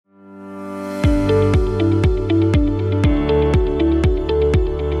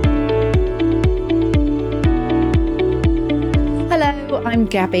Hello, I'm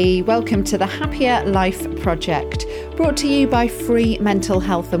Gabby. Welcome to the Happier Life Project, brought to you by free mental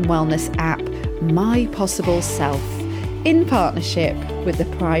health and wellness app, My Possible Self, in partnership with the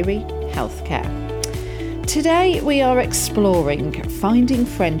Priory Healthcare. Today we are exploring finding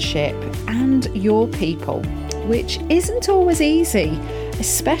friendship and your people, which isn't always easy,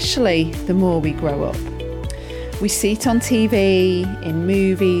 especially the more we grow up. We see it on TV, in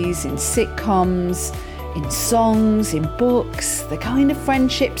movies, in sitcoms, in songs, in books, the kind of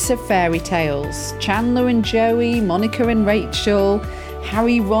friendships of fairy tales. Chandler and Joey, Monica and Rachel,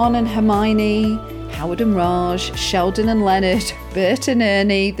 Harry, Ron and Hermione, Howard and Raj, Sheldon and Leonard, Bert and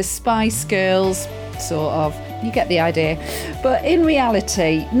Ernie, the Spice Girls, sort of. You get the idea. But in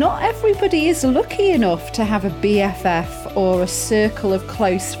reality, not everybody is lucky enough to have a BFF or a circle of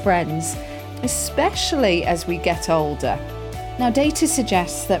close friends, especially as we get older. Now, data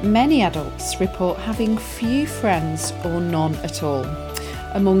suggests that many adults report having few friends or none at all.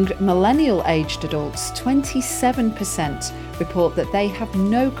 Among millennial-aged adults, 27% report that they have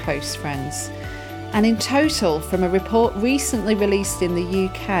no close friends. And in total, from a report recently released in the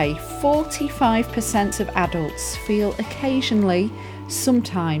UK, 45% of adults feel occasionally,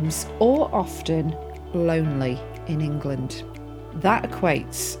 sometimes, or often lonely in England. That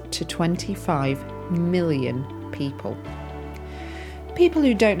equates to 25 million people. People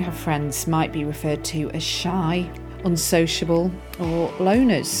who don't have friends might be referred to as shy, unsociable, or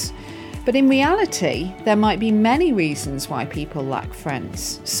loners. But in reality, there might be many reasons why people lack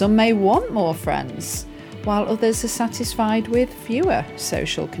friends. Some may want more friends, while others are satisfied with fewer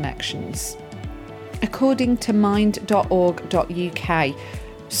social connections. According to mind.org.uk,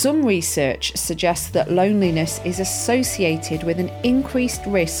 some research suggests that loneliness is associated with an increased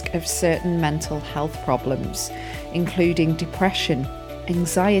risk of certain mental health problems, including depression,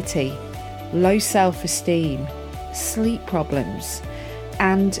 anxiety, low self-esteem, sleep problems,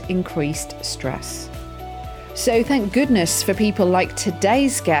 and increased stress. So thank goodness for people like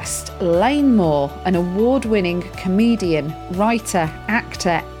today's guest, Lane Moore, an award-winning comedian, writer,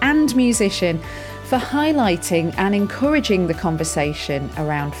 actor and musician, for highlighting and encouraging the conversation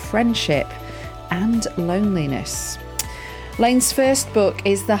around friendship and loneliness. Lane's first book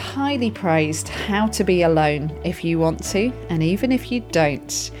is the highly praised How to Be Alone If You Want To, and even if you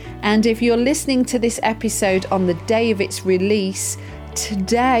don't. And if you're listening to this episode on the day of its release,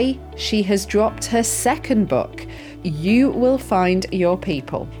 today, she has dropped her second book, You Will Find Your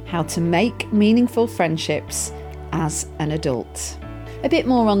People, How to Make Meaningful Friendships as an Adult. A bit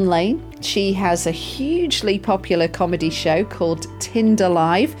more on Lane. She has a hugely popular comedy show called Tinder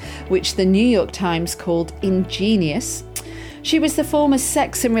Live, which the New York Times called ingenious. She was the former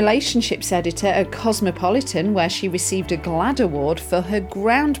sex and relationships editor at Cosmopolitan, where she received a GLAAD award for her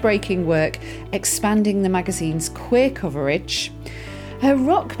groundbreaking work expanding the magazine's queer coverage. Her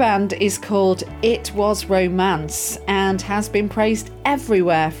rock band is called It Was Romance and has been praised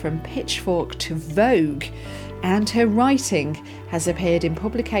everywhere from Pitchfork to Vogue. And her writing has appeared in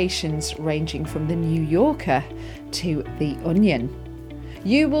publications ranging from The New Yorker to The Onion.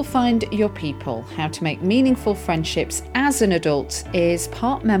 You Will Find Your People, How to Make Meaningful Friendships as an Adult is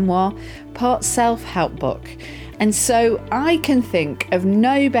part memoir, part self-help book. And so I can think of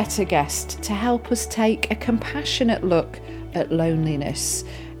no better guest to help us take a compassionate look at loneliness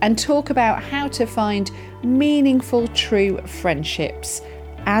and talk about how to find meaningful, true friendships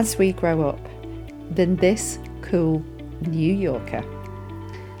as we grow up than this cool New Yorker.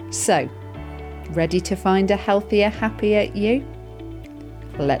 So, ready to find a healthier, happier you?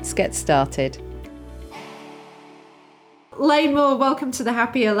 Let's get started. Lane Moore, welcome to the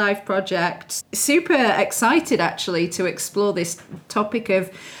Happier Life Project. Super excited actually to explore this topic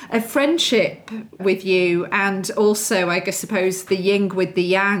of friendship with you, and also I suppose the yin with the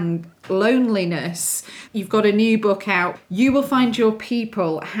yang, loneliness. You've got a new book out, You Will Find Your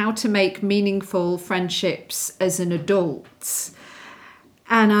People, How to Make Meaningful Friendships as an Adult.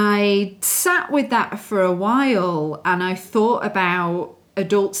 And I sat with that for a while and I thought about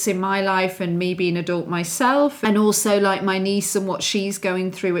adults in my life and me being an adult myself, and also like my niece and what she's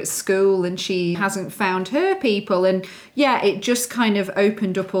going through at school and she hasn't found her people. And yeah, it just kind of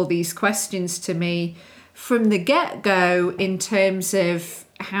opened up all these questions to me from the get-go in terms of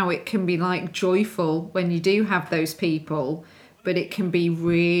how it can be like joyful when you do have those people, but it can be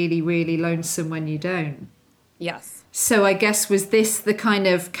really, really lonesome when you don't. Yes. So I guess, was this the kind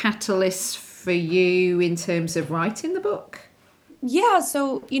of catalyst for you in terms of writing the book? Yeah.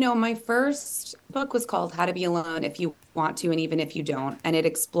 So, my first book was called How to Be Alone If You Want To, and Even If You Don't. And it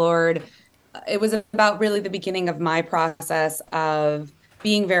explored it was about really the beginning of my process of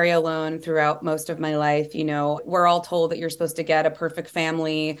being very alone throughout most of my life. You know, we're all told that you're supposed to get a perfect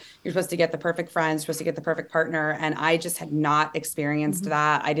family, you're supposed to get the perfect friends, you're supposed to get the perfect partner. And I just had not experienced Mhm.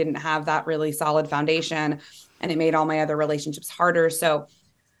 that. I didn't have that really solid foundation, and it made all my other relationships harder. So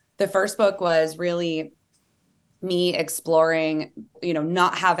the first book was really me exploring,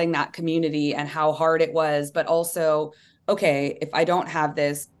 not having that community and how hard it was, but also, okay, if I don't have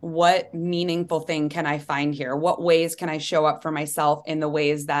this, what meaningful thing can I find here? What ways can I show up for myself in the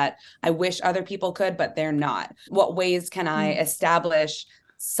ways that I wish other people could, but they're not? What ways can I establish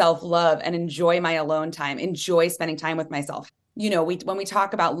self-love and enjoy my alone time, enjoy spending time with myself? When we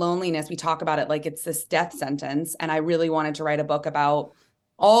talk about loneliness, we talk about it like it's this death sentence. And I really wanted to write a book about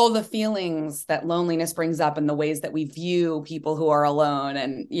all the feelings that loneliness brings up and the ways that we view people who are alone,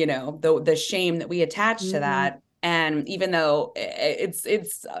 and the shame that we attach to Mm. that. And even though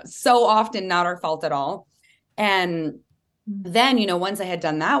it's so often not our fault at all. And then, once I had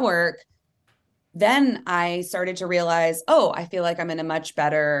done that work, then I started to realize, oh, I feel like I'm in a much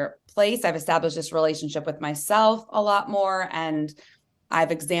better place. I've established this relationship with myself a lot more, and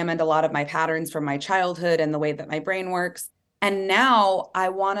I've examined a lot of my patterns from my childhood and the way that my brain works. And now I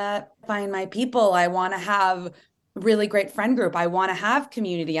want to find my people. I want to have really great friend group. I want to have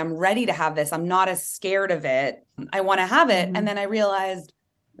community. I'm ready to have this. I'm not as scared of it. I want to have it. And then I realized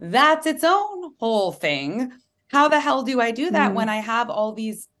that's its own whole thing. How the hell do I do that when I have all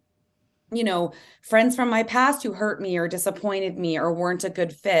these friends from my past who hurt me or disappointed me or weren't a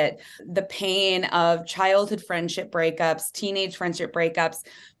good fit? The pain of childhood friendship breakups, teenage friendship breakups,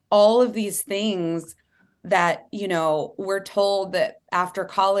 all of these things that, we're told that after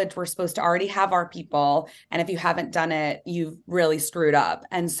college, we're supposed to already have our people. And if you haven't done it, you've really screwed up.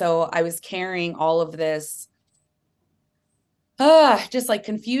 And so I was carrying all of this, just like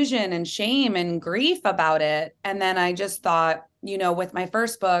confusion and shame and grief about it. And then I just thought, with my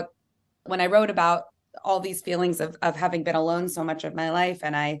first book, when I wrote about all these feelings of having been alone so much of my life,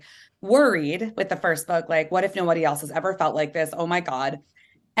 and I worried with the first book, like, what if nobody else has ever felt like this? Oh my God.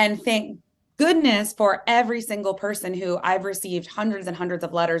 And thank goodness for every single person who I've received hundreds and hundreds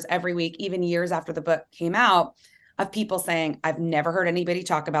of letters every week, even years after the book came out, of people saying, I've never heard anybody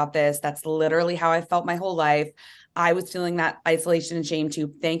talk about this. That's literally how I felt my whole life. I was feeling that isolation and shame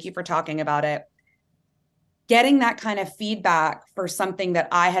too. Thank you for talking about it. Getting that kind of feedback for something that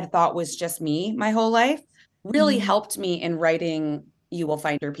I had thought was just me my whole life really helped me in writing You Will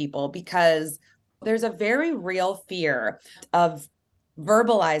Find Your People, because there's a very real fear of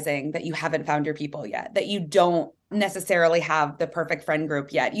verbalizing that you haven't found your people yet, that you don't necessarily have the perfect friend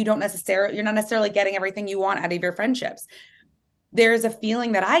group yet. You're not necessarily getting everything you want out of your friendships. There's a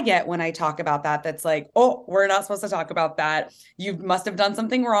feeling that I get when I talk about that, that's like, oh, we're not supposed to talk about that. You must have done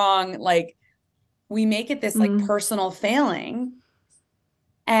something wrong. Like, we make it this like personal failing.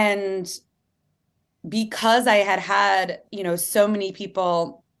 And because I had, so many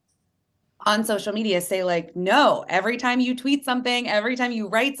people on social media say like, no, every time you tweet something, every time you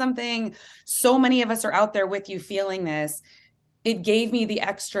write something, so many of us are out there with you feeling this. It gave me the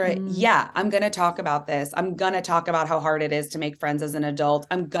extra, yeah, I'm going to talk about this. I'm going to talk about how hard it is to make friends as an adult.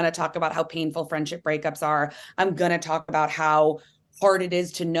 I'm going to talk about how painful friendship breakups are. I'm going to talk about how hard it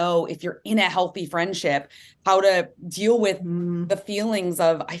is to know if you're in a healthy friendship, how to deal with the feelings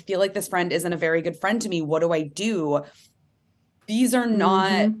of, I feel like this friend isn't a very good friend to me. What do I do? These are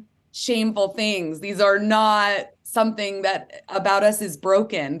not shameful things. These are not something that about us is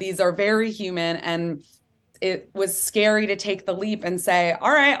broken. These are very human. And it was scary to take the leap and say,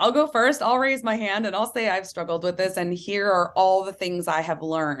 all right, I'll go first. I'll raise my hand and I'll say I've struggled with this. And here are all the things I have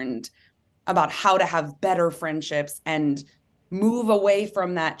learned about how to have better friendships and move away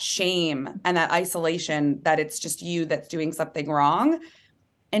from that shame and that isolation, that it's just you that's doing something wrong,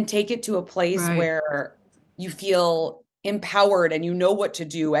 and take it to a place where you feel empowered and you know what to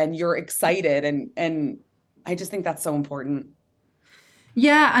do and you're excited. And I just think that's so important.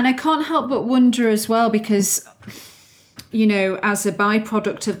 Yeah, and I can't help but wonder as well, because, as a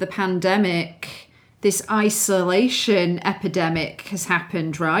byproduct of the pandemic, this isolation epidemic has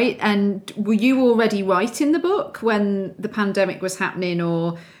happened, right? And were you already writing the book when the pandemic was happening,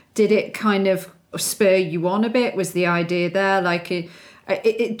 or did it kind of spur you on a bit? Was the idea there? Like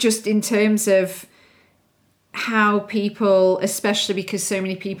it just in terms of how people, especially because so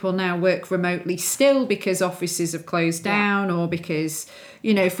many people now work remotely still because offices have closed down, or because,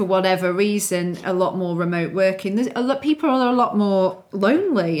 for whatever reason, a lot more remote working. People are a lot more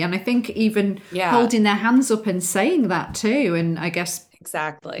lonely. And I think even holding their hands up and saying that too. And I guess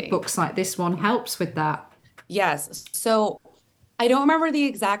exactly books like this one helps with that. Yes. So I don't remember the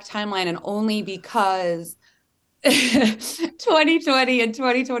exact timeline, and only because 2020 and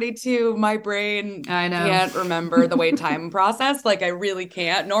 2022, my brain I know. can't remember the way time processed. Like I really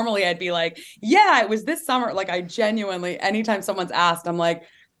can't. Normally I'd be like, yeah, it was this summer. Like I genuinely, anytime someone's asked, I'm like,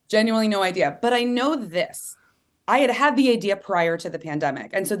 genuinely no idea. But I know this. I had had the idea prior to the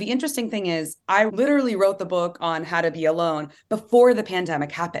pandemic. And so the interesting thing is, I literally wrote the book on how to be alone before the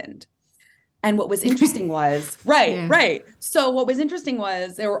pandemic happened. And what was interesting was, right. So what was interesting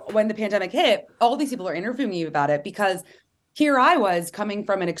was when the pandemic hit, all these people are interviewing me about it, because here I was coming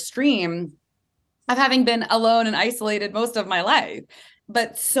from an extreme of having been alone and isolated most of my life.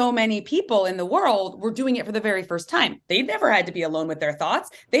 But so many people in the world were doing it for the very first time. They've never had to be alone with their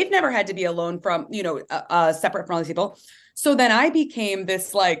thoughts. They've never had to be alone from, separate from all these people. So then I became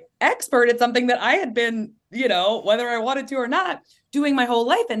this like expert at something that I had been, whether I wanted to or not, doing my whole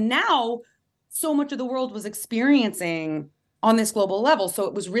life. And now so much of the world was experiencing on this global level. So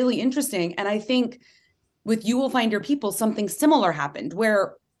it was really interesting. And I think with You Will Find Your People, something similar happened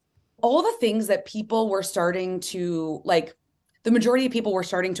where all the things that people were starting to like, the majority of people were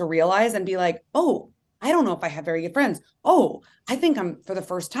starting to realize and be like, oh, I don't know if I have very good friends. Oh, I think I'm for the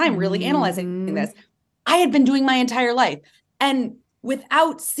first time really analyzing this. I had been doing my entire life. And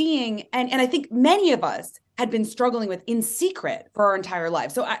without seeing, and I think many of us had been struggling with in secret for our entire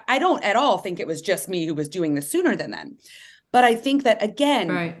lives. So I don't at all think it was just me who was doing this sooner than then. But I think that,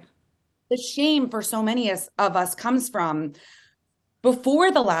 again, the shame for so many of us comes from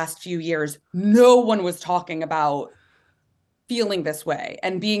before the last few years, no one was talking about feeling this way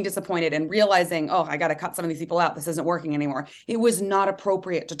and being disappointed and realizing, oh, I got to cut some of these people out. This isn't working anymore. It was not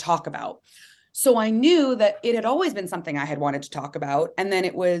appropriate to talk about. So I knew that it had always been something I had wanted to talk about. And then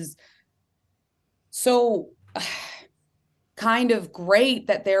it was so kind of great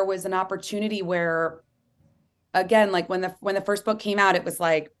that there was an opportunity where, again, like when the first book came out, it was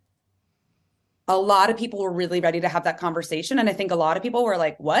like a lot of people were really ready to have that conversation. And I think a lot of people were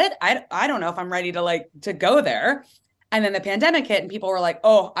like, what? I don't know if I'm ready to go there. And then the pandemic hit and people were like,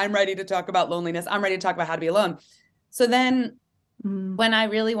 oh, I'm ready to talk about loneliness. I'm ready to talk about how to be alone. So then when I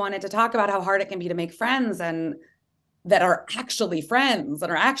really wanted to talk about how hard it can be to make friends and that are actually friends, that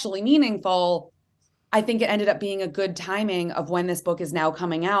are actually meaningful, I think it ended up being a good timing of when this book is now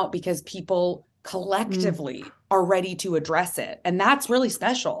coming out, because people collectively are ready to address it. And that's really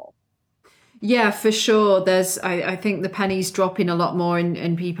special. Yeah, for sure. I think the penny's dropping a lot more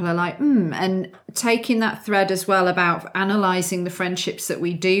and people are like, and taking that thread as well about analysing the friendships that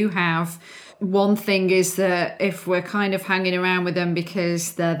we do have. One thing is that if we're kind of hanging around with them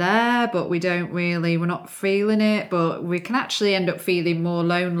because they're there, but we're not feeling it, but we can actually end up feeling more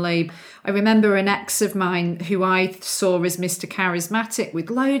lonely. I remember an ex of mine who I saw as Mr. Charismatic with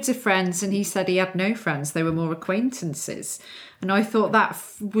loads of friends, and he said he had no friends. They were more acquaintances. And I thought that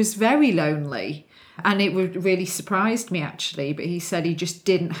was very lonely. And it really surprised me, actually. But he said he just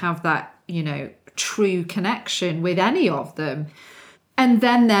didn't have that, true connection with any of them. And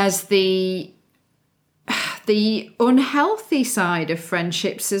then there's the unhealthy side of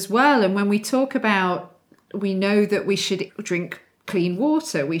friendships as well. And when we talk about, we know that we should drink clean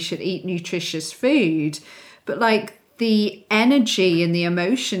water, we should eat nutritious food, but like the energy and the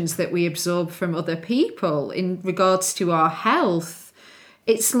emotions that we absorb from other people in regards to our health,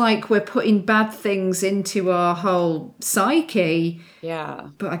 it's like we're putting bad things into our whole psyche. Yeah.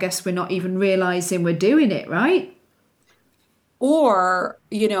 But I guess we're not even realizing we're doing it, right? Or,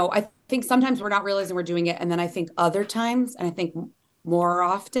 I think sometimes we're not realizing we're doing it. And then I think other times, and I think more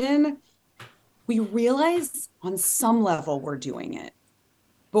often, we realize on some level we're doing it,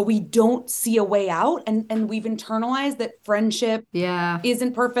 but we don't see a way out. And we've internalized that friendship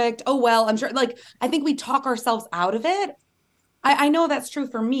isn't perfect. Oh, well, I'm sure. Like, I think we talk ourselves out of it. I know that's true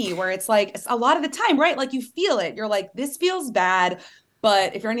for me, where it's like a lot of the time, right? Like you feel it. You're like, this feels bad.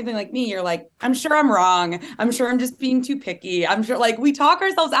 But if you're anything like me, you're like, I'm sure I'm wrong. I'm sure I'm just being too picky. I'm sure, like, we talk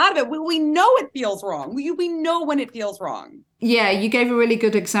ourselves out of it. We know it feels wrong. We know when it feels wrong. Yeah, you gave a really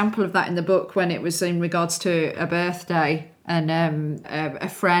good example of that in the book when it was in regards to a birthday and a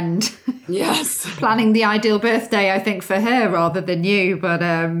friend. Yes. Planning the ideal birthday, I think, for her rather than you. But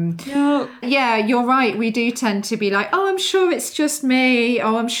yeah, you're right. We do tend to be like, oh, I'm sure it's just me.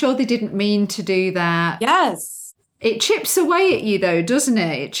 Oh, I'm sure they didn't mean to do that. Yes. It chips away at you, though, doesn't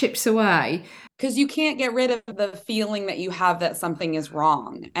it? It chips away. Because you can't get rid of the feeling that you have that something is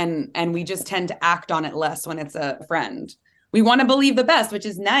wrong. And we just tend to act on it less when it's a friend. We want to believe the best, which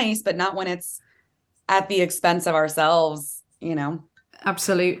is nice, but not when it's at the expense of ourselves,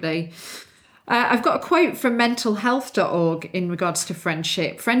 Absolutely. I've got a quote from mentalhealth.org in regards to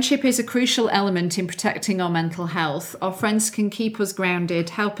friendship. Friendship is a crucial element in protecting our mental health. Our friends can keep us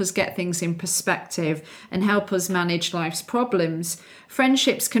grounded, help us get things in perspective, and help us manage life's problems.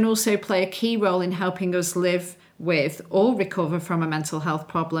 Friendships can also play a key role in helping us live with or recover from a mental health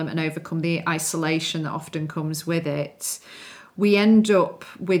problem and overcome the isolation that often comes with it. We end up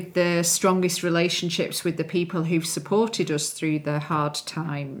with the strongest relationships with the people who've supported us through the hard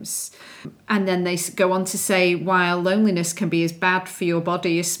times. And then they go on to say, while loneliness can be as bad for your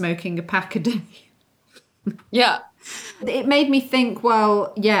body as smoking a pack a day. Yeah. It made me think,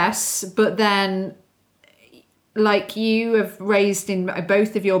 well, yes, but then, like you have raised in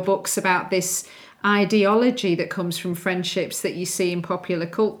both of your books about this ideology that comes from friendships that you see in popular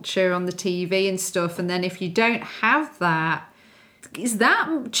culture on the TV and stuff. And then if you don't have that, is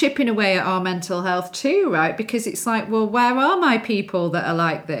that chipping away at our mental health too, right? Because it's like, well, where are my people that are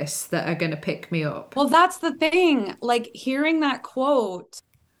like this, that are going to pick me up? Well, that's the thing. Like, hearing that quote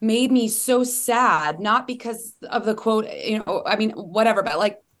made me so sad, not because of the quote, I mean, whatever, but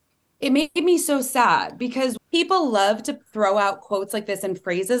like, it made me so sad because people love to throw out quotes like this and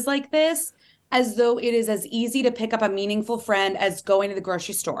phrases like this as though it is as easy to pick up a meaningful friend as going to the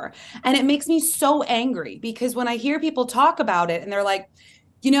grocery store. And it makes me so angry because when I hear people talk about it and they're like,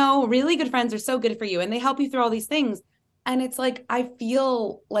 really good friends are so good for you and they help you through all these things. And it's like, I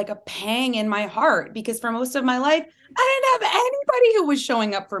feel like a pang in my heart because for most of my life, I didn't have anybody who was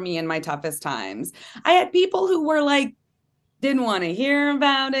showing up for me in my toughest times. I had people who were like, didn't want to hear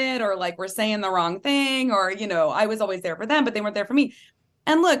about it or like were saying the wrong thing or, I was always there for them, but they weren't there for me.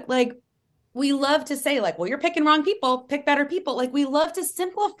 And look, like, we love to say like, well, you're picking wrong people, pick better people. Like we love to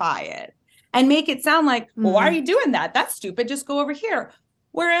simplify it and make it sound like, well, why are you doing that? That's stupid. Just go over here.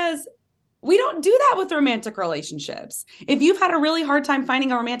 Whereas we don't do that with romantic relationships. If you've had a really hard time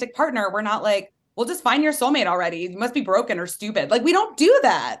finding a romantic partner, we're not like, well, just find your soulmate already. You must be broken or stupid. Like we don't do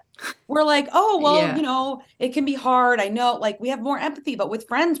that. We're like, oh, well, it can be hard. I know, like we have more empathy, but with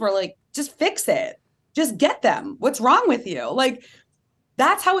friends, we're like, just fix it. Just get them. What's wrong with you? Like,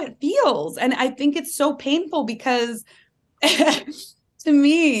 that's how it feels. And I think it's so painful because to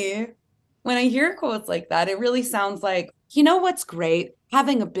me, when I hear quotes like that, it really sounds like, what's great?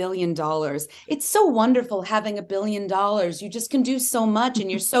 Having $1 billion. It's so wonderful having $1 billion. You just can do so much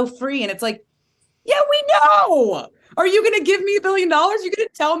and you're so free. And it's like, yeah, we know. Are you going to give me $1 billion? You're going to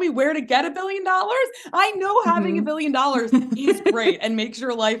tell me where to get $1 billion? I know having $1 billion is great and makes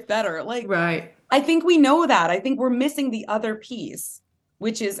your life better. Like, right. I think we know that. I think we're missing the other piece,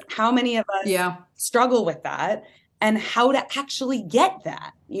 which is how many of us struggle with that and how to actually get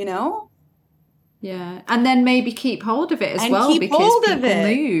that, Yeah. And then maybe keep hold of it as well because people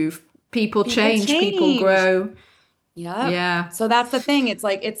move, people change, people grow. Yeah. So that's the thing. It's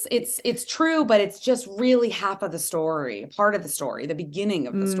like, it's true, but it's just really half of the story, part of the story, the beginning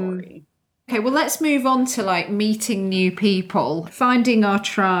of the story. Okay. Well, let's move on to like meeting new people, finding our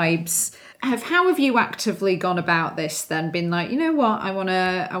tribes. How have you actively gone about this then? Been like, you know what, I want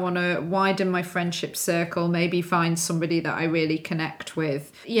to widen my friendship circle, maybe find somebody that I really connect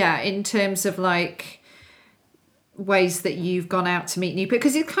with. Yeah, in terms of like ways that you've gone out to meet new people,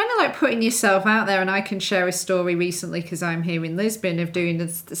 because it's kind of like putting yourself out there. And I can share a story recently because I'm here in Lisbon of doing the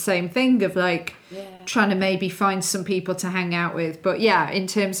same thing of like trying to maybe find some people to hang out with. But yeah, in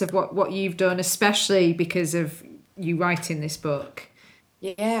terms of what you've done, especially because of you writing this book.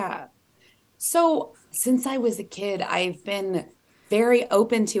 Yeah. So since I was a kid, I've been very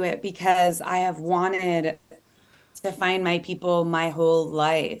open to it because I have wanted to find my people my whole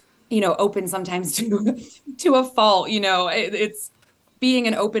life, open sometimes to a fault, it's being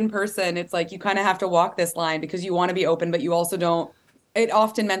an open person. It's like, you kind of have to walk this line because you want to be open, but you also don't. It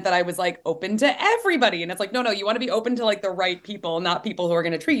often meant that I was like open to everybody. And it's like, no, you want to be open to like the right people, not people who are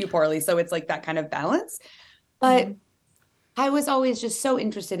going to treat you poorly. So it's like that kind of balance. But I was always just so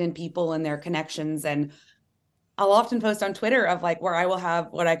interested in people and their connections. And I'll often post on Twitter of like where I will have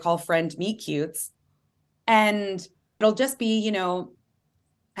what I call friend meet cutes. And it'll just be,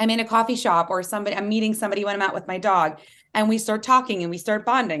 I'm in a coffee shop or I'm meeting somebody when I'm out with my dog and we start talking and we start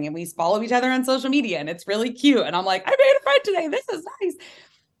bonding and we follow each other on social media and it's really cute. And I'm like, I made a friend today. This is nice.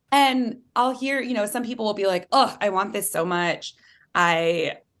 And I'll hear, some people will be like, oh, I want this so much.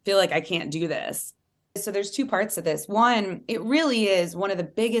 I feel like I can't do this. So there's two parts to this. One, it really is one of the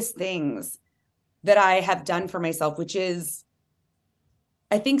biggest things that I have done for myself, which is,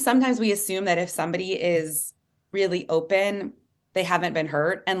 I think sometimes we assume that if somebody is really open, they haven't been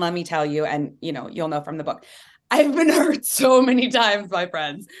hurt. And let me tell you, and you'll know from the book, I've been hurt so many times by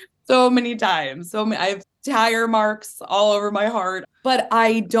friends. so many times. I have tire marks all over my heart, but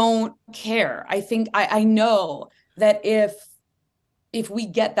I don't care. I think I know that if we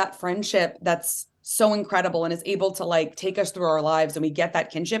get that friendship that's so incredible and is able to like take us through our lives and we get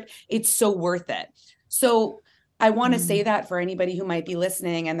that kinship, it's so worth it. So I want to say that for anybody who might be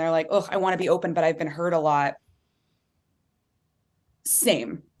listening and they're like, oh, I want to be open, but I've been hurt a lot.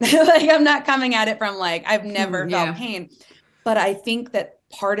 Same. Like I'm not coming at it from like, I've never felt pain, but I think that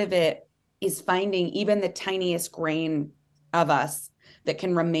part of it is finding even the tiniest grain of us that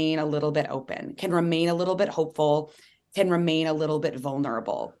can remain a little bit open, can remain a little bit hopeful, can remain a little bit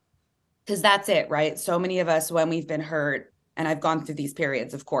vulnerable. Because that's it, right? So many of us, when we've been hurt, and I've gone through these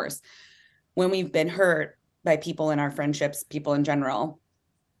periods, of course, when we've been hurt by people in our friendships, people in general,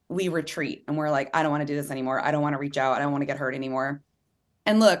 we retreat and we're like, I don't want to do this anymore. I don't want to reach out. I don't want to get hurt anymore.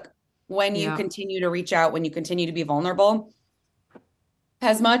 And look, when you continue to reach out, when you continue to be vulnerable,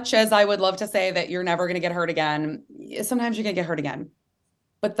 as much as I would love to say that you're never going to get hurt again, sometimes you're going to get hurt again.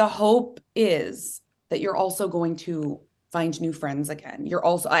 But the hope is that you're also going to find new friends again.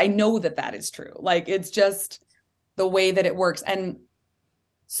 I know that is true. Like, it's just the way that it works. And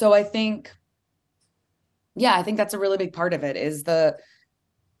so I think that's a really big part of it, is the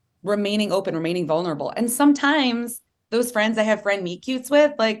remaining open, remaining vulnerable. And sometimes those friends I have friend meet cutes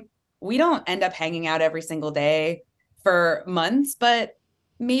with, like, we don't end up hanging out every single day for months, but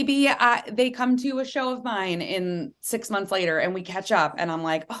maybe they come to a show of mine in 6 months later and we catch up and I'm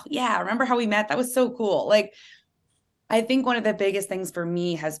like, oh yeah, remember how we met? That was so cool. Like, I think one of the biggest things for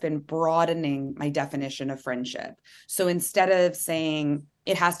me has been broadening my definition of friendship. So instead of saying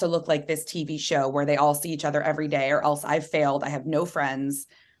it has to look like this TV show where they all see each other every day or else I've failed, I have no friends,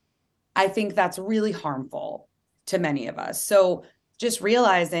 I think that's really harmful to many of us. So just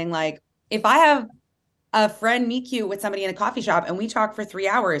realizing, like, if I have a friend meet cute with somebody in a coffee shop and we talk for 3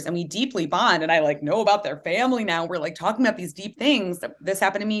 hours and we deeply bond and I like know about their family now, we're like talking about these deep things. This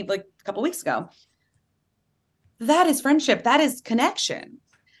happened to me like a couple of weeks ago. That is friendship. That is connection.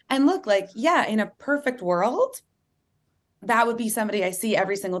 And look, like, yeah, in a perfect world, that would be somebody I see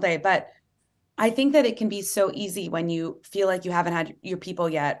every single day. But I think that it can be so easy when you feel like you haven't had your people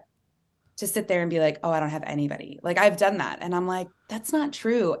yet to sit there and be like, oh, I don't have anybody. Like, I've done that. And I'm like, that's not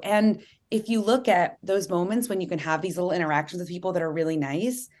true. And if you look at those moments when you can have these little interactions with people that are really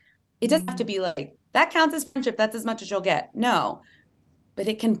nice, it doesn't have to be like, that counts as friendship. That's as much as you'll get. No, but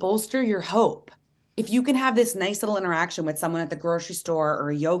it can bolster your hope. If you can have this nice little interaction with someone at the grocery store or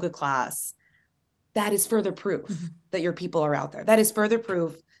a yoga class, that is further proof that your people are out there. That is further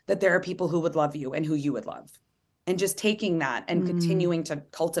proof that there are people who would love you and who you would love. And just taking that and continuing to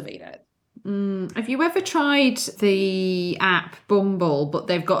cultivate it. Have you ever tried the app Bumble, but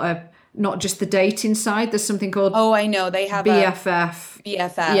they've got not just the dating side, there's something called... Oh, I know. They have BFF.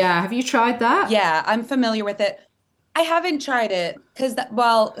 BFF. Yeah. Have you tried that? Yeah, I'm familiar with it. I haven't tried it because,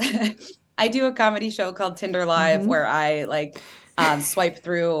 I do a comedy show called Tinder Live where I like swipe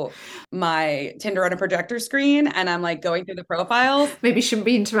through my Tinder on a projector screen and I'm like going through the profiles. Maybe you shouldn't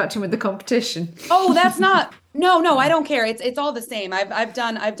be interacting with the competition. Oh, that's not. No, I don't care. It's all the same. I've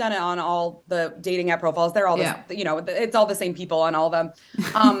done it on all the dating app profiles. They're all it's all the same people on all of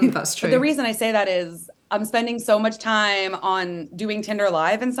them. That's true. But the reason I say that is I'm spending so much time on doing Tinder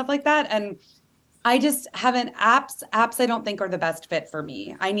Live and stuff like that, and I just haven't apps I don't think are the best fit for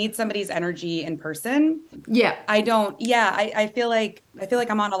me. I need somebody's energy in person. Yeah. I don't. Yeah, I feel like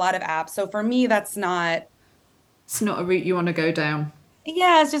I'm on a lot of apps. So for me, it's not a route you want to go down.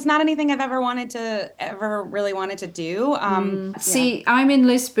 Yeah, it's just not anything I've ever really wanted to do. See, I'm in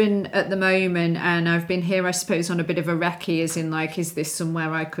Lisbon at the moment and I've been here, I suppose, on a bit of a recce, as in like, is this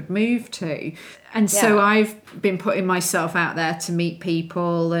somewhere I could move to? And so I've been putting myself out there to meet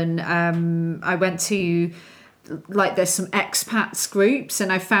people, and I went to, like, there's some expats groups,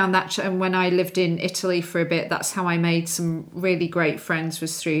 and I found that, and when I lived in Italy for a bit, that's how I made some really great friends,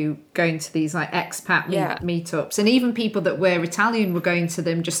 was through going to these like expat meetups. And even people that were Italian were going to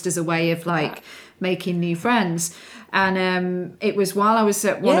them just as a way of like making new friends. And it was while I was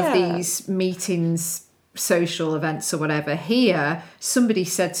at one of these meetings, social events or whatever here, somebody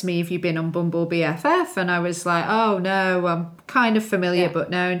said to me, have you been on Bumble BFF? And I was like, oh no, I'm kind of familiar, but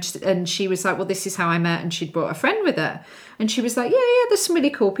no. And she was like, well, this is how I met, and she'd brought a friend with her, and she was like, yeah, there's some really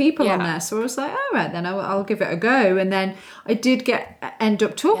cool people on there. So I was like, all right, then I'll give it a go. And then I did end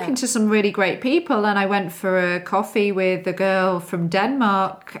up talking to some really great people, and I went for a coffee with a girl from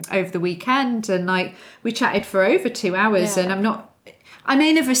Denmark over the weekend, and like we chatted for over 2 hours. And I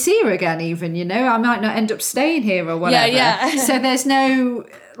may never see her again, even, you know, I might not end up staying here or whatever. Yeah. So there's no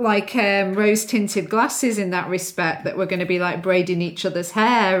like rose tinted glasses in that respect that we're going to be like braiding each other's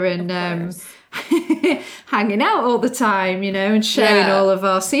hair and hanging out all the time, you know, and sharing all of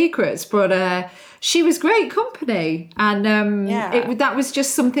our secrets. But she was great company. And that was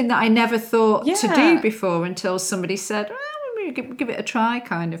just something that I never thought to do before until somebody said, oh, give it a try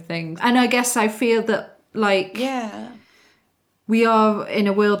kind of thing. And I guess I feel that like... we are in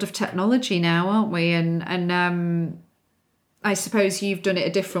a world of technology now, aren't we? And I suppose you've done it a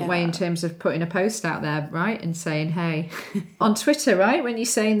different way in terms of putting a post out there, right? And saying, hey, on Twitter, right? When you're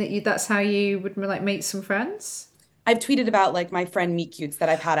saying that that's how you would like meet some friends. I've tweeted about like my friend meet cutes that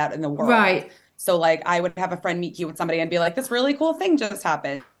I've had out in the world. Right. So like I would have a friend meet cute with somebody and be like, this really cool thing just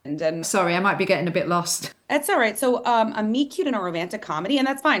happened. And sorry, I might be getting a bit lost. It's all right. So a meet cute in a romantic comedy, and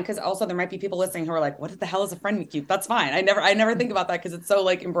that's fine because also there might be people listening who are like, what the hell is a friend meet cute? That's fine. I never think about that because it's so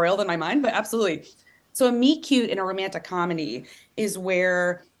like embroiled in my mind, but absolutely. So a meet cute in a romantic comedy is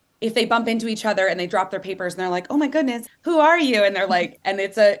where if they bump into each other and they drop their papers and they're like, oh my goodness, who are you? And they're like, and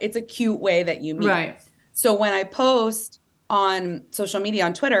it's a cute way that you meet. Right. So when I post on social media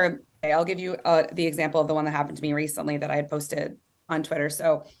on Twitter, I'll give you the example of the one that happened to me recently that I had posted on Twitter.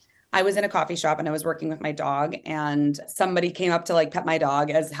 So I was in a coffee shop and I was working with my dog and somebody came up to like pet my dog,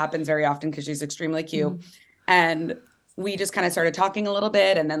 as happens very often because she's extremely cute. Mm-hmm. And we just kind of started talking a little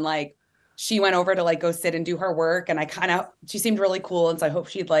bit. And then like she went over to like go sit and do her work. And she seemed really cool. And so I hope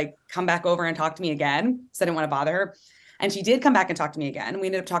she'd like come back over and talk to me again. So I didn't want to bother her. And she did come back and talk to me again. We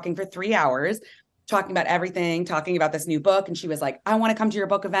ended up talking for 3 hours, talking about everything, talking about this new book. And she was like, I want to come to your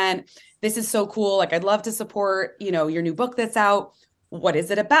book event. This is so cool. Like, I'd love to support, your new book that's out. What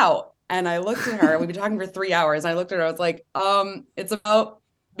is it about? And I looked at her, we've been talking for 3 hours. And I looked at her, I was like, it's about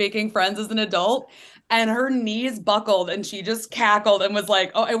making friends as an adult. And her knees buckled and she just cackled and was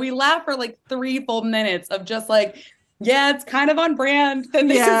like, oh, and we laughed for like 3 full minutes of just like, yeah, it's kind of on brand. And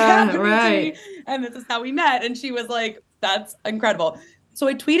this is happening to me. And this is how we met. And she was like, that's incredible. So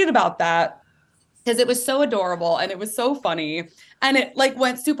I tweeted about that because it was so adorable and it was so funny and it like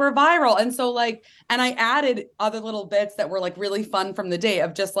went super viral. And so like, and I added other little bits that were like really fun from the day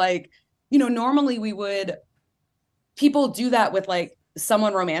of just like, normally people do that with like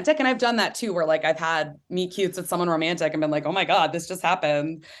someone romantic. And I've done that too, where like I've had meet cutes with someone romantic and been like, oh my God, this just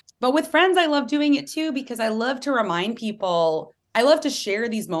happened. But with friends, I love doing it too, because I love to remind people, I love to share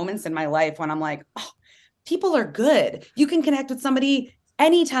these moments in my life when I'm like, oh, people are good. You can connect with somebody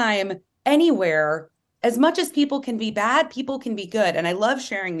anytime, anywhere. As much as people can be bad, people can be good. And I love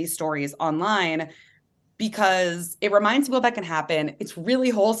sharing these stories online because it reminds people that can happen. It's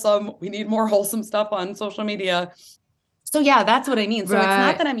really wholesome. We need more wholesome stuff on social media. So yeah, that's what I mean. So It's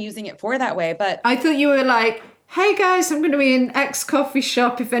not that I'm using it for that way, but I thought you were like, hey guys, I'm going to be in X coffee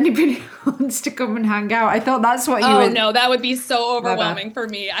shop if anybody wants to come and hang out. I thought that's what you were. Oh no, that would be so overwhelming for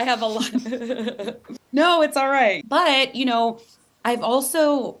me. I have a lot. No, it's all right. But, I've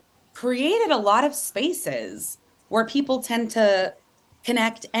also created a lot of spaces where people tend to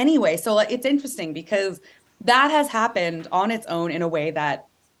connect anyway. So it's interesting because that has happened on its own in a way that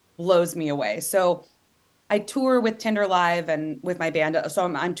blows me away. So I tour with Tinder Live and with my band. So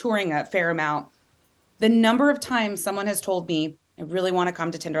I'm touring a fair amount. The number of times someone has told me, I really want to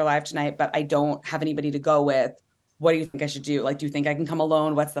come to Tinder Live tonight, but I don't have anybody to go with. What do you think I should do? Like, do you think I can come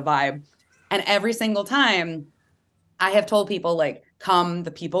alone? What's the vibe? And every single time I have told people like, come, the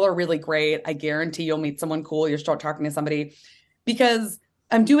people are really great. I guarantee you'll meet someone cool. You'll start talking to somebody, because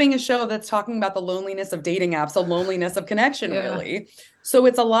I'm doing a show that's talking about the loneliness of dating apps, the loneliness of connection, really. So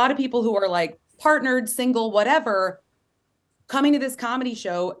it's a lot of people who are like partnered, single, whatever, coming to this comedy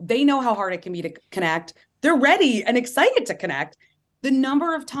show. They know how hard it can be to connect. They're ready and excited to connect. The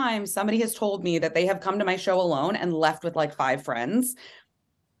number of times somebody has told me that they have come to my show alone and left with like 5 friends.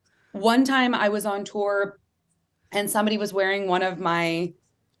 One time I was on tour and somebody was wearing one of my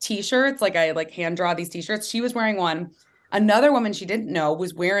t-shirts. Like I like hand draw these t-shirts. She was wearing one. Another woman she didn't know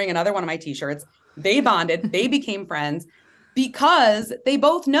was wearing another one of my t-shirts. They bonded. They became friends because they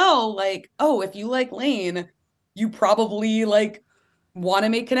both know like, oh, if you like Lane, you probably like want to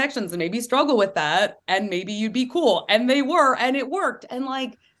make connections and maybe struggle with that. And maybe you'd be cool. And they were, and it worked. And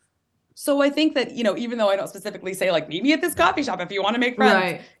like, so I think that, even though I don't specifically say like, meet me at this coffee shop if you want to make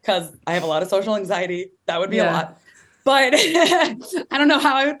friends, because I have a lot of social anxiety, that would be a lot. But I don't know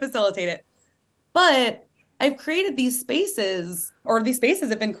how I would facilitate it. But I've created these spaces, or these spaces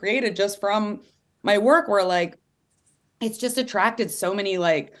have been created just from my work where like, it's just attracted so many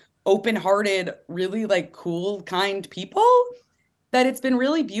like open-hearted, really like cool, kind people that it's been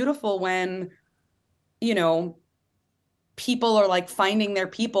really beautiful when, people are like finding their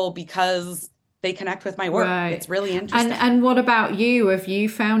people because they connect with my work. Right. It's really interesting. And what about you? Have you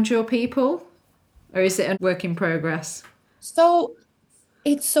found your people? Or is it a work in progress? So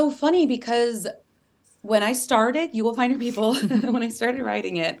it's so funny because when I started, you will find your people. When I started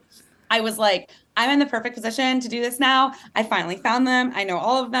writing it, I was like, I'm in the perfect position to do this now. I finally found them. I know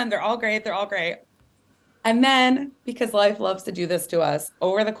all of them. They're all great. They're all great. And then, because life loves to do this to us,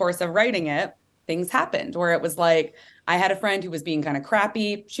 over the course of writing it, things happened where it was like, I had a friend who was being kind of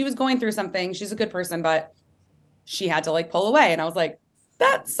crappy. She was going through something. She's a good person, but she had to like pull away. And I was like,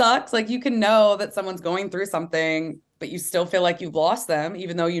 that sucks. Like, you can know that someone's going through something, but you still feel like you've lost them,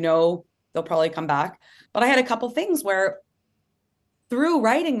 even though you know they'll probably come back. But I had a couple things where through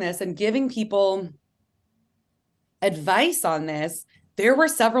writing this and giving people advice on this, there were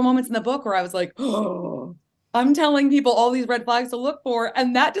several moments in the book where I was like, oh, I'm telling people all these red flags to look for.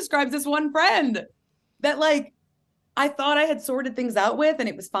 And that describes this one friend that like I thought I had sorted things out with and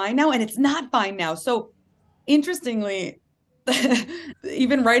it was fine now, and it's not fine now. So interestingly,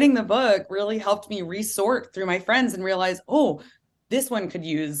 even writing the book really helped me resort through my friends and realize, oh, this one could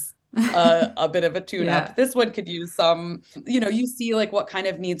use a bit of a tune-up. Yeah. This one could use some, you see like what kind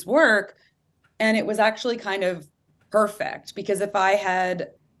of needs work. And it was actually kind of perfect because if I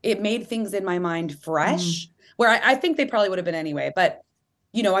had, it made things in my mind fresh, where I think they probably would have been anyway. But,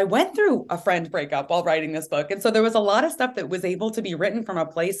 I went through a friend breakup while writing this book. And so there was a lot of stuff that was able to be written from a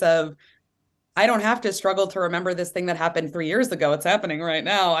place of, I don't have to struggle to remember this thing that happened 3 years ago. It's happening right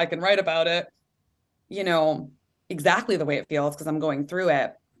now. I can write about it, exactly the way it feels because I'm going through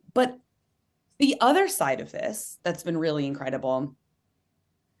it. But the other side of this that's been really incredible,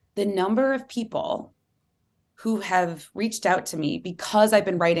 the number of people who have reached out to me because I've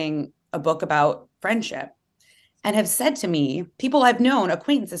been writing a book about friendship and have said to me, people I've known,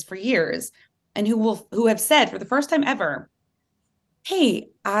 acquaintances for years, and who have said for the first time ever, hey,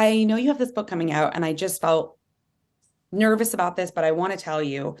 I know you have this book coming out and I just felt nervous about this, but I want to tell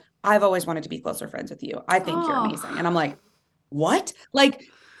you, I've always wanted to be closer friends with you. I think you're amazing. And I'm like, what? Like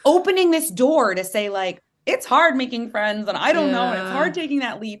opening this door to say like, it's hard making friends and I don't know, and it's hard taking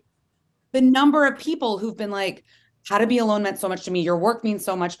that leap. The number of people who've been like, How to Be Alone meant so much to me. Your work means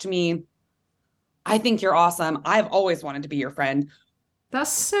so much to me. I think you're awesome. I've always wanted to be your friend.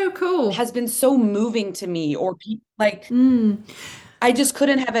 That's so cool. Has been so moving to me. Or like, I just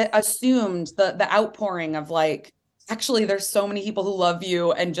couldn't have assumed the outpouring of like, actually, there's so many people who love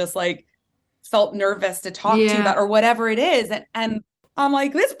you and just like felt nervous to talk to you about or whatever it is. And I'm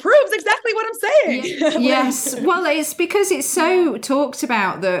like, this proves exactly what I'm saying. Yes. Well, it's because it's so talked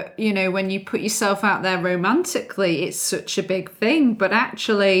about that, when you put yourself out there romantically, it's such a big thing. But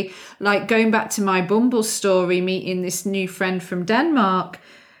actually, like going back to my Bumble story, meeting this new friend from Denmark,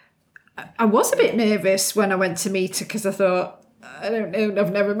 I was a bit nervous when I went to meet her because I thought, I don't know,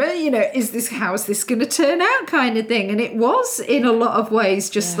 I've never met, how's this going to turn out kind of thing? And it was in a lot of ways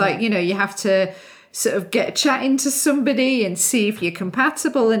just like, you have to sort of get chatting to somebody and see if you're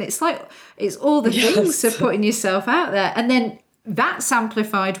compatible. And it's like, it's all the things of putting yourself out there. And then that's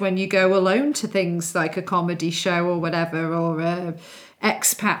amplified when you go alone to things like a comedy show or whatever, or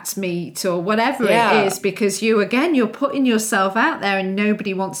expats meet or whatever it is, because you're putting yourself out there and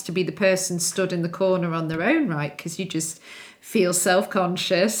nobody wants to be the person stood in the corner on their own, right? Because you just feel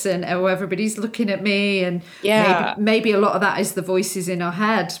self-conscious and everybody's looking at me, and maybe a lot of that is the voices in our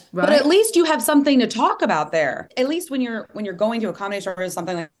head, right? But at least you have something to talk about there. At least when you're going to a comedy show or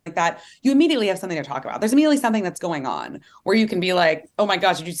something like that, you immediately have something to talk about. There's immediately something that's going on where you can be like, oh my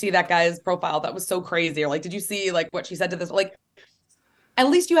gosh, did you see that guy's profile? That was so crazy. Or like, did you see like what she said to this? Like, at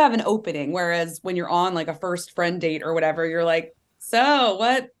least you have an opening. Whereas when you're on like a first friend date or whatever, you're like, so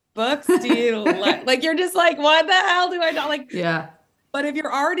what books do you like? Like, you're just like, what the hell do I not like? Yeah. But if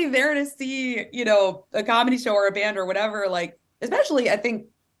you're already there to see, a comedy show or a band or whatever, like, especially I think,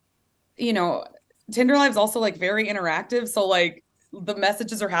 Tinder Live's also like very interactive. So like the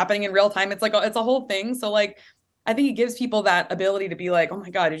messages are happening in real time. It's like, it's a whole thing. So like, I think it gives people that ability to be like, oh my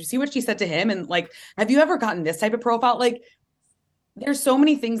God, did you see what she said to him? And like, have you ever gotten this type of profile? Like, there's so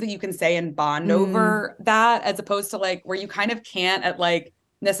many things that you can say and bond over that, as opposed to like where you kind of can't at like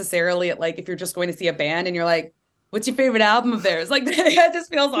necessarily at like if you're just going to see a band and you're like, what's your favorite album of theirs? Like that just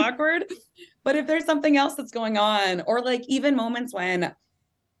feels awkward. But if there's something else that's going on, or like even moments when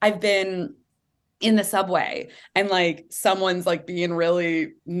I've been in the subway and like someone's like being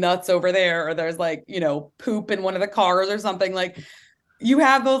really nuts over there, or there's like, poop in one of the cars or something, like you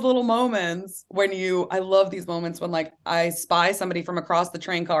have those little moments when I love these moments when like I spy somebody from across the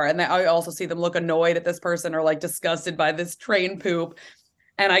train car and I also see them look annoyed at this person or like disgusted by this train poop.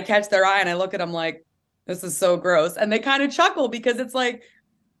 And I catch their eye and I look at them like, this is so gross. And they kind of chuckle because it's like,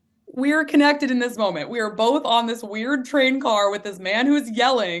 we're connected in this moment. We are both on this weird train car with this man who's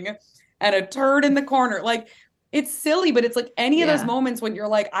yelling and a turd in the corner. Like, it's silly, but it's like any of those moments when you're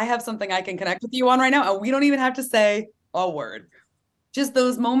like, I have something I can connect with you on right now, and we don't even have to say a word. Just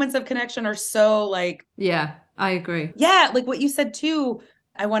those moments of connection are so like, yeah, I agree. Yeah, like what you said too,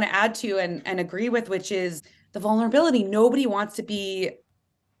 I want to add to and agree with, which is the vulnerability. Nobody wants to be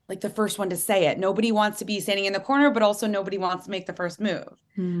like the first one to say it. Nobody wants to be standing in the corner, but also nobody wants to make the first move.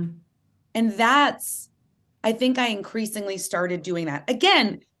 And that's, I think I increasingly started doing that.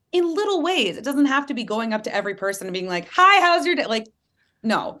 Again, in little ways. It doesn't have to be going up to every person and being like, hi, how's your day? Like,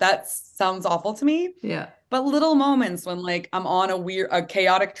 no, that sounds awful to me. Yeah. But little moments when like I'm on a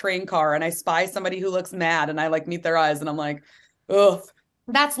chaotic train car and I spy somebody who looks mad and I like meet their eyes and I'm like, ugh,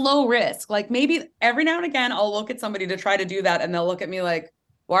 that's low risk. Like maybe every now and again, I'll look at somebody to try to do that and they'll look at me like,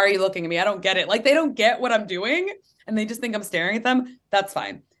 why are you looking at me? I don't get it. Like they don't get what I'm doing and they just think I'm staring at them. That's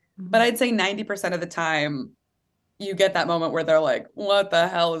fine. But I'd say 90% of the time, you get that moment where they're like, what the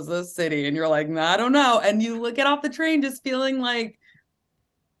hell is this city? And you're like, I don't know. And you get off the train just feeling like,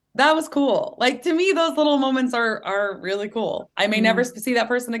 that was cool. Like to me, those little moments are really cool. I may never see that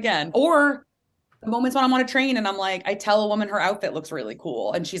person again. Or the moments when I'm on a train and I'm like, I tell a woman her outfit looks really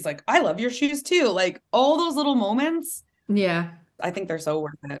cool. And she's like, I love your shoes too. Like all those little moments. Yeah. I think they're so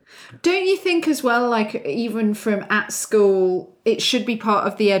worth it. Don't you think as well, like even from at school, it should be part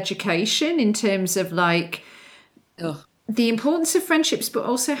of the education in terms of like the importance of friendships, but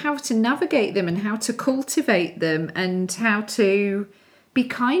also how to navigate them and how to cultivate them and how to be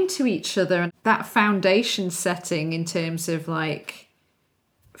kind to each other. And that foundation setting in terms of like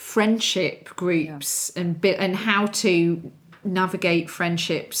friendship groups and how to navigate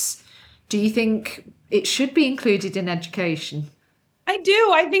friendships. Do you think it should be included in education? I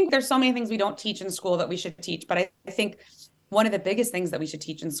do. I think there's so many things we don't teach in school that we should teach. But I think one of the biggest things that we should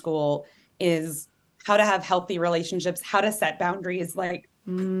teach in school is how to have healthy relationships, how to set boundaries, like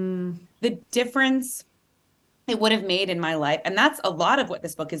the difference it would have made in my life. And that's a lot of what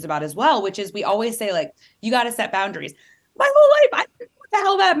this book is about as well, which is we always say like, you got to set boundaries. My whole life, I didn't know what the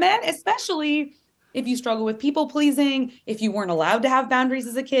hell that meant, especially if you struggle with people pleasing, if you weren't allowed to have boundaries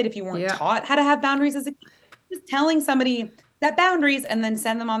as a kid, if you weren't taught how to have boundaries as a kid, just telling somebody that boundaries and then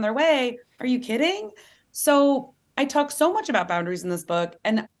send them on their way. Are you kidding? So I talk so much about boundaries in this book.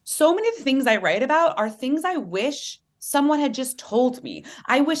 And so many of the things I write about are things I wish someone had just told me.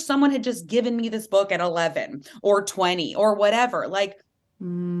 I wish someone had just given me this book at 11 or 20 or whatever. Like,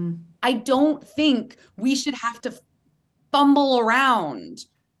 I don't think we should have to fumble around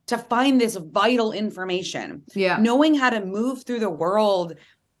to find this vital information. Yeah. Knowing how to move through the world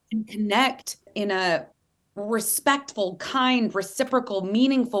and connect in a respectful, kind, reciprocal,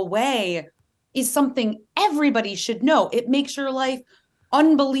 meaningful way is something everybody should know. It makes your life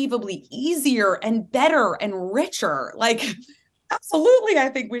unbelievably easier and better and richer. Like, absolutely, I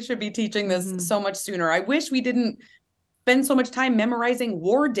think we should be teaching this so much sooner. I wish we didn't spend so much time memorizing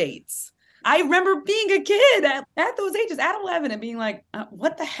war dates. I remember being a kid at those ages, at 11, and being like,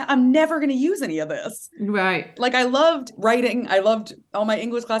 what the hell? I'm never going to use any of this. Right. Like, I loved writing. I loved all my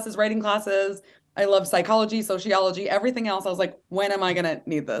English classes, writing classes. I love psychology, sociology, everything else. I was like, when am I going to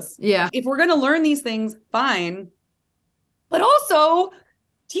need this? Yeah. If we're going to learn these things, fine. But also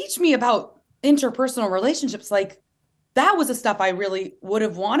teach me about interpersonal relationships. Like that was the stuff I really would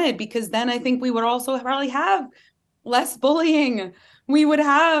have wanted, because then I think we would also probably have less bullying. We would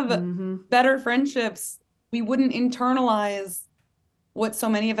have better friendships. We wouldn't internalize what so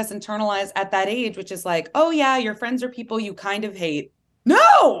many of us internalize at that age, which is like, oh yeah, your friends are people you kind of hate.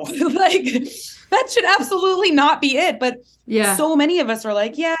 No, like that should absolutely not be it. But so many of us are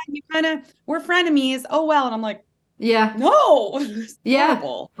like, yeah, we're frenemies. Oh, well. And I'm like, no,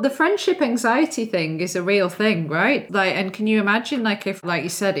 horrible. The friendship anxiety thing is a real thing, right? Like, and can you imagine, like, if, like you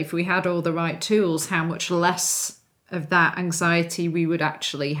said, if we had all the right tools, how much less of that anxiety we would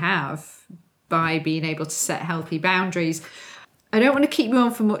actually have by being able to set healthy boundaries. I don't want to keep you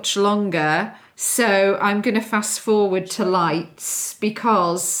on for much longer, so I'm going to fast forward to lights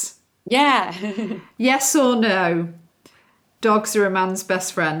because... yes or no, dogs are a man's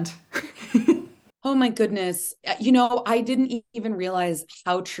best friend. Oh my goodness. You know, I didn't even realize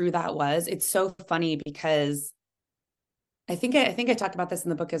how true that was. It's so funny because I think I talked about this in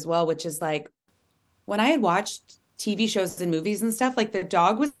the book as well, which is like when I had watched TV shows and movies and stuff, like the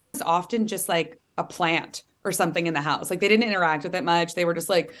dog was often just like a plant or something in the house. Like they didn't interact with it much. They were just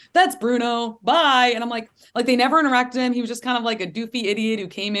like, that's Bruno, bye. And I'm like they never interacted with him. He was just kind of like a doofy idiot who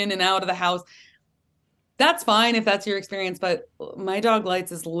came in and out of the house. that's fine if that's your experience, but my dog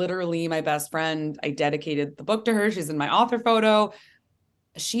Lights is literally my best friend. I dedicated the book to her. She's in my author photo.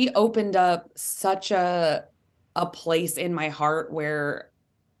 She opened up such a place in my heart where,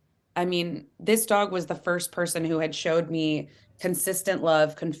 I mean, this dog was the first person who had showed me consistent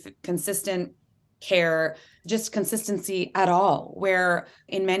love, consistent care, just consistency at all. Where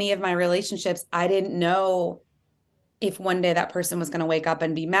in many of my relationships, I didn't know if one day that person was going to wake up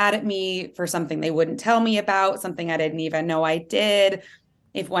and be mad at me for something they wouldn't tell me about, something I didn't even know I did,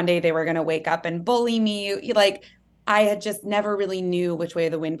 if one day they were going to wake up and bully me. Like, I had just never really knew which way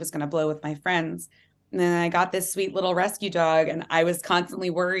the wind was going to blow with my friends. And then I got this sweet little rescue dog, and I was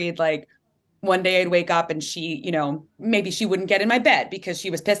constantly worried, like, one day I'd wake up and she, maybe she wouldn't get in my bed because she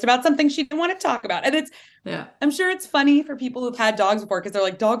was pissed about something she didn't want to talk about. And I'm sure it's funny for people who've had dogs before because they're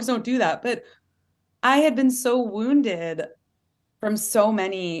like, dogs don't do that. But I had been so wounded from so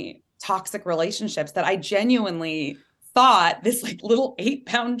many toxic relationships that I genuinely thought this like little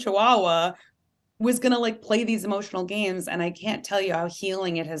 8-pound chihuahua was going to like play these emotional games. And I can't tell you how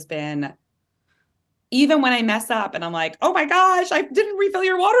healing it has been. Even when I mess up and I'm like, oh my gosh, I didn't refill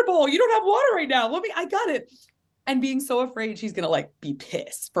your water bowl. You don't have water right now. I got it. And being so afraid she's going to like be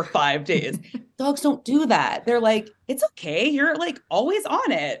pissed for 5 days. Dogs don't do that. They're like, it's okay. You're like always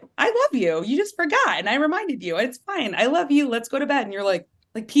on it. I love you. You just forgot. And I reminded you. And it's fine. I love you. Let's go to bed. And you're like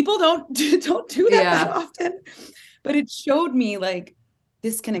people don't do that often. But it showed me like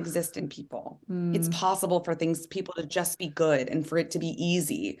this can exist in people. It's possible for people to just be good and for it to be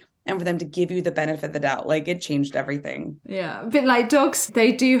easy. And for them to give you the benefit of the doubt. Like, it changed everything. Yeah. But like dogs,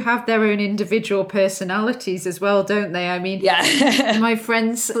 they do have their own individual personalities as well, don't they? I mean, yeah. My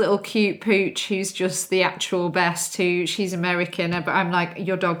friend's little cute pooch, who's just the actual best, she's American, but I'm like,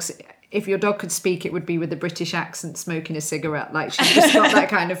 if your dog could speak, it would be with a British accent smoking a cigarette. Like, she's just got that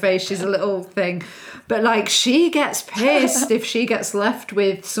kind of face. She's a little thing. But like, she gets pissed if she gets left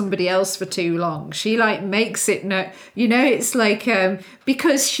with somebody else for too long. She like makes it it's like,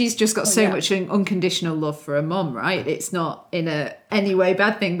 because she's just got so much unconditional love for her mum, right? It's not in any way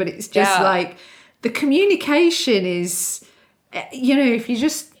bad thing, but it's just like the communication is, if you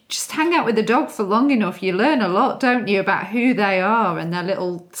just hang out with the dog for long enough, you learn a lot, don't you, about who they are and their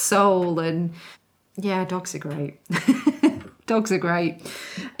little soul. And yeah, dogs are great. Dogs are great.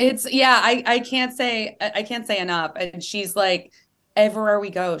 I can't say enough. And she's like, everywhere we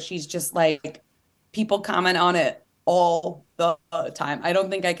go, she's just like, people comment on it all the time. I don't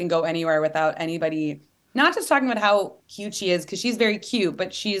think I can go anywhere without anybody not just talking about how cute she is, because she's very cute,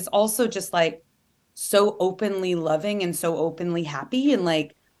 but she's also just like so openly loving and so openly happy. And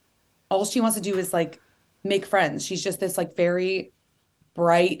like, all she wants to do is like make friends. She's just this like very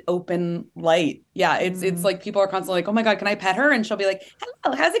bright, open light. Yeah. It's like people are constantly like, oh my God, can I pet her? And she'll be like,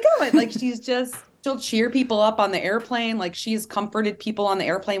 hello, how's it going? Like, she'll cheer people up on the airplane. Like, she's comforted people on the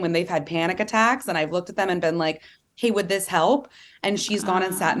airplane when they've had panic attacks. And I've looked at them and been like, hey, would this help? And she's gone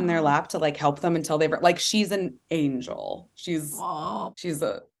and sat in their lap to like help them until they've like, she's an angel. She's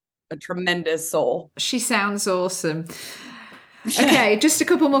a tremendous soul. She sounds awesome. Okay, just a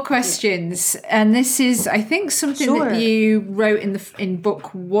couple more questions, and this is, I think, something that you wrote in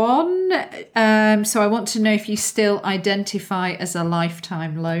book 1. So I want to know if you still identify as a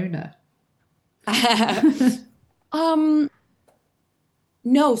lifetime loner.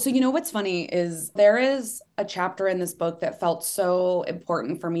 No. So what's funny is there is a chapter in this book that felt so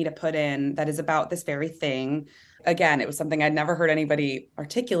important for me to put in that is about this very thing. Again, it was something I'd never heard anybody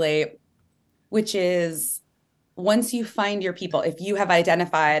articulate, which is, once you find your people, if you have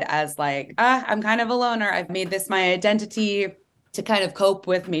identified as like, I'm kind of a loner, I've made this my identity to kind of cope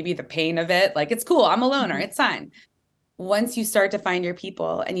with maybe the pain of it. Like, it's cool, I'm a loner, it's fine. Once you start to find your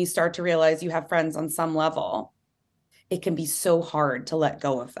people and you start to realize you have friends on some level, it can be so hard to let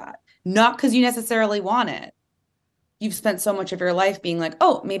go of that. Not because you necessarily want it. You've spent so much of your life being like,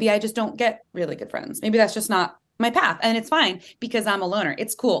 oh, maybe I just don't get really good friends. Maybe that's just not my path. And it's fine because I'm a loner.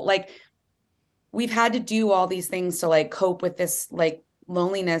 It's cool. Like, we've had to do all these things to like cope with this like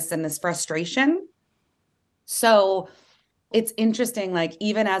loneliness and this frustration. So it's interesting, like,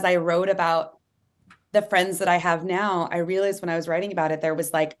 even as I wrote about the friends that I have now, I realized when I was writing about it, there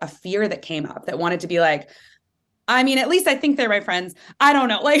was like a fear that came up that wanted to be like, I mean, at least I think they're my friends. I don't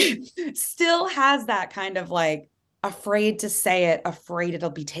know, like, still has that kind of like afraid to say it, afraid it'll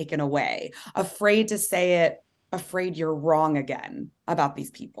be taken away, afraid to say it, afraid you're wrong again about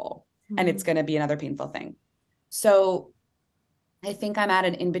these people. And it's going to be another painful thing. So I think I'm at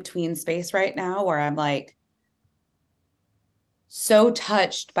an in-between space right now where I'm like so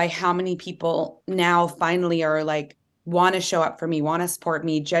touched by how many people now finally are like want to show up for me, want to support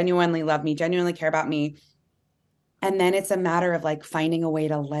me, genuinely love me, genuinely care about me. And then it's a matter of like finding a way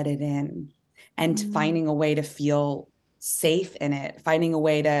to let it in and finding a way to feel safe in it, finding a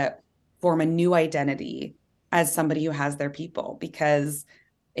way to form a new identity as somebody who has their people, because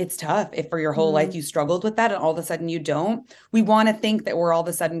it's tough if for your whole life you struggled with that and all of a sudden you don't. We want to think that we're all of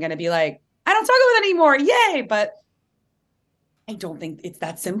a sudden going to be like, I don't struggle with it anymore. Yay. But I don't think it's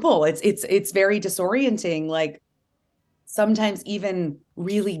that simple. It's very disorienting. Like sometimes even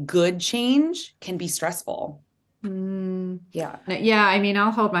really good change can be stressful. Yeah. I mean,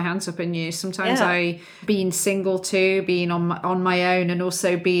 I'll hold my hands up in you. Sometimes I, being single too, being on my own, and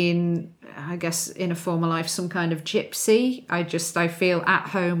also being, I guess, in a former life, some kind of gypsy. I feel at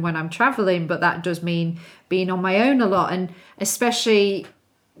home when I'm traveling, but that does mean being on my own a lot. And especially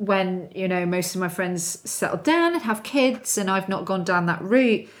when, you know, most of my friends settle down and have kids and I've not gone down that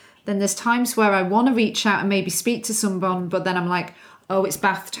route, then there's times where I want to reach out and maybe speak to someone, but then I'm like, oh, it's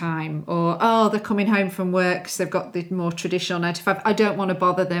bath time, or, oh, they're coming home from work because they've got the more traditional 9 to 5. I don't want to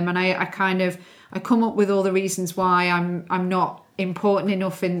bother them. And I come up with all the reasons why I'm not important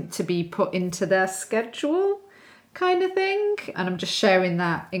enough to be put into their schedule kind of thing. And I'm just sharing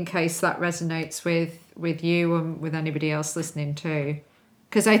that in case that resonates with you and with anybody else listening too.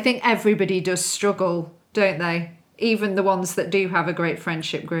 Because I think everybody does struggle, don't they? Even the ones that do have a great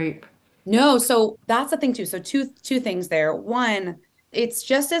friendship group. No, so that's the thing too. So two things there. One, it's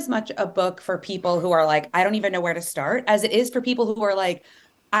just as much a book for people who are like, I don't even know where to start, as it is for people who are like,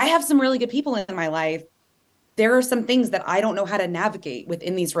 I have some really good people in my life. There are some things that I don't know how to navigate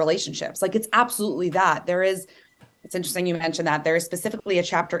within these relationships. Like it's absolutely that. It's interesting you mentioned that. There is specifically a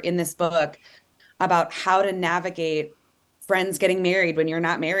chapter in this book about how to navigate friends getting married when you're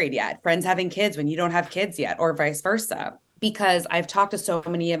not married yet, friends having kids when you don't have kids yet, or vice versa. Because I've talked to so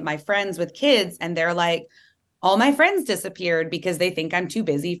many of my friends with kids and they're like, all my friends disappeared because they think I'm too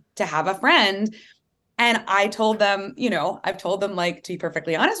busy to have a friend. And I told them, I've told them, like, to be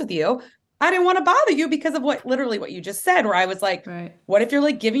perfectly honest with you, I didn't want to bother you because of literally what you just said, where I was like, right. What if you're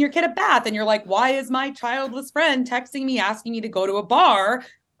like giving your kid a bath and you're like, why is my childless friend texting me, asking me to go to a bar?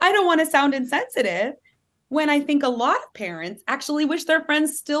 I don't want to sound insensitive. When I think a lot of parents actually wish their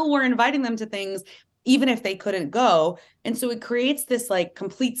friends still were inviting them to things, even if they couldn't go. And so it creates this like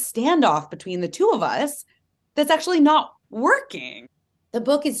complete standoff between the two of us that's actually not working. The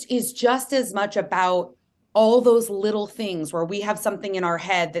book is just as much about all those little things where we have something in our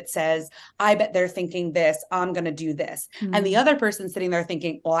head that says, I bet they're thinking this, I'm going to do this. Mm-hmm. And the other person sitting there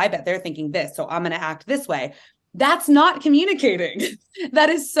thinking, well, I bet they're thinking this, so I'm going to act this way. That's not communicating. That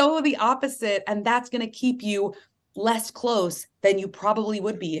is so the opposite. And that's going to keep you less close than you probably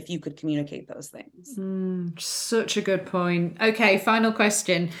would be if you could communicate those things. Such a good point. Okay, final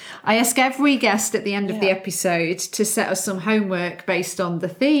question. I ask every guest at the end of the episode to set us some homework based on the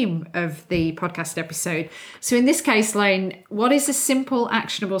theme of the podcast episode. So in this case, Lane, what is a simple,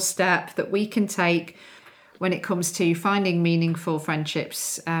 actionable step that we can take when it comes to finding meaningful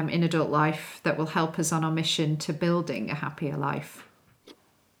friendships in adult life that will help us on our mission to building a happier life?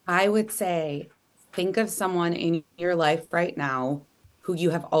 I would say, think of someone in your life right now who you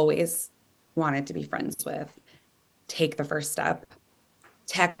have always wanted to be friends with. Take the first step.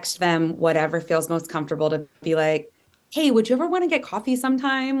 Text them whatever feels most comfortable to be like, hey, would you ever want to get coffee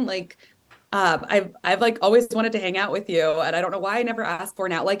sometime? Like, I've like always wanted to hang out with you, and I don't know why I never asked for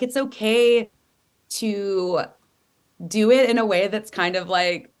now. Like, it's okay to do it in a way that's kind of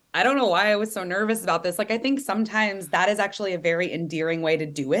like, I don't know why I was so nervous about this. Like, I think sometimes that is actually a very endearing way to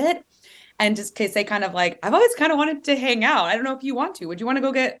do it. And just say kind of like, I've always kind of wanted to hang out. I don't know if you want to. Would you want to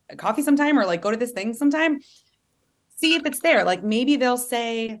go get a coffee sometime or like go to this thing sometime? See if it's there. Like maybe they'll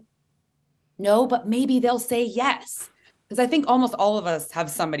say no, but maybe they'll say yes. Because I think almost all of us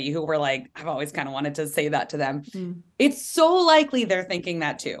have somebody who we're like, I've always kind of wanted to say that to them. It's so likely they're thinking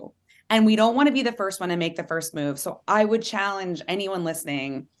that too. And we don't want to be the first one to make the first move. So I would challenge anyone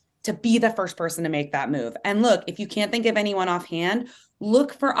listening to be the first person to make that move. And look, if you can't think of anyone offhand,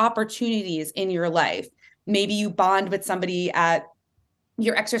 look for opportunities in your life. Maybe you bond with somebody at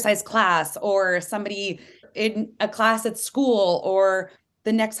your exercise class or somebody in a class at school, or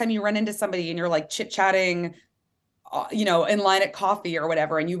the next time you run into somebody and you're like chit-chatting, in line at coffee or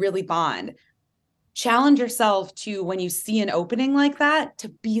whatever, and you really bond. Challenge yourself to, when you see an opening like that, to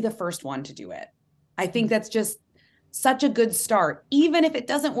be the first one to do it. I think that's just such a good start. Even if it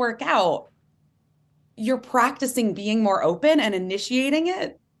doesn't work out, you're practicing being more open and initiating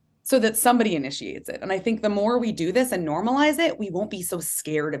it so that somebody initiates it. And I think the more we do this and normalize it, we won't be so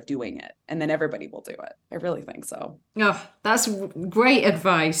scared of doing it. And then everybody will do it. I really think so. Oh, that's great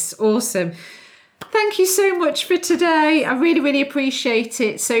advice. Awesome. Thank you so much for today. I really, really appreciate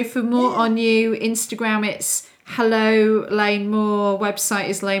it. So for more on you, Instagram, it's hello Layne Moore. Website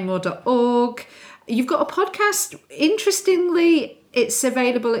is lanemoore.org. You've got a podcast. Interestingly, it's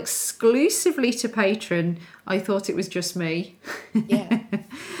available exclusively to Patreon. I thought it was just me. Yeah.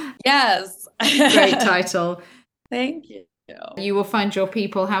 Yes. Great title. Thank you. You Will Find Your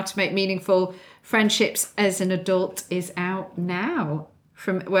People, How to Make Meaningful Friendships as an Adult is out now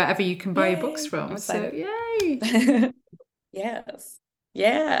from wherever you can buy your books from. So yay. Yes.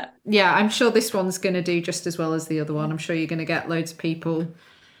 Yeah. Yeah, I'm sure this one's going to do just as well as the other one. I'm sure you're going to get loads of people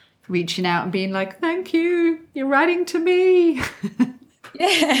reaching out and being like, thank you, you're writing to me.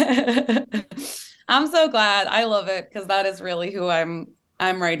 Yeah. I'm so glad. I love it because that is really who I'm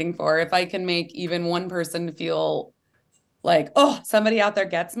writing for. If I can make even one person feel like, oh, somebody out there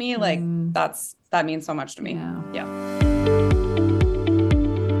gets me, like that means so much to me. Yeah.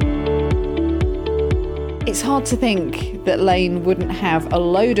 It's hard to think that Layne wouldn't have a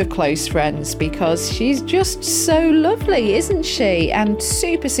load of close friends because she's just so lovely, isn't she? And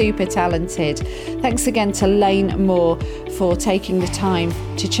super, super talented. Thanks again to Layne Moore for taking the time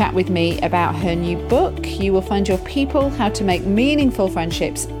to chat with me about her new book, You Will Find Your People, How to Make Meaningful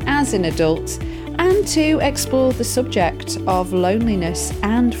Friendships as an Adult, and to explore the subject of loneliness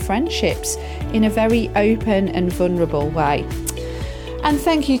and friendships in a very open and vulnerable way. And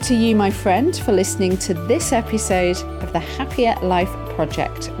thank you to you, my friend, for listening to this episode of the Happier Life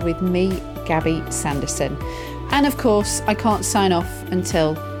Project with me, Gabby Sanderson. And of course, I can't sign off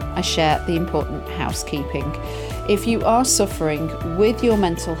until I share the important housekeeping. If you are suffering with your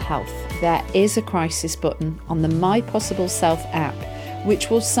mental health, there is a crisis button on the My Possible Self app,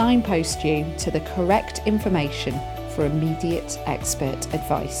 which will signpost you to the correct information for immediate expert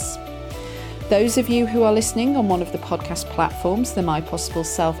advice. Those of you who are listening on one of the podcast platforms, the My Possible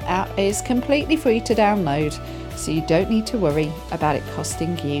Self app is completely free to download, so you don't need to worry about it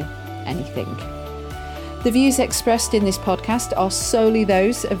costing you anything. The views expressed in this podcast are solely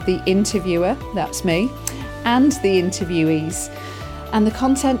those of the interviewer, that's me, and the interviewees. And the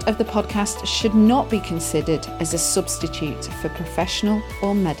content of the podcast should not be considered as a substitute for professional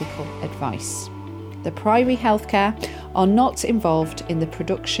or medical advice. The Priory Healthcare are not involved in the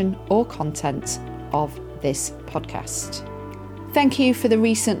production or content of this podcast. Thank you for the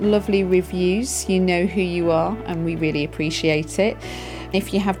recent lovely reviews. You know who you are, and we really appreciate it.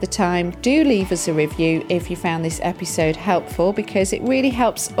 If you have the time, do leave us a review if you found this episode helpful, because it really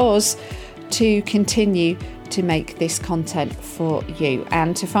helps us to continue to make this content for you.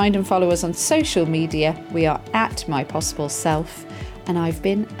 And to find and follow us on social media, we are at My Possible Self, and I've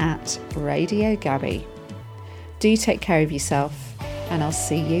been at Radio Gabby. Do take care of yourself, and I'll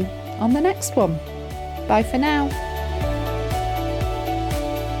see you on the next one. Bye for now.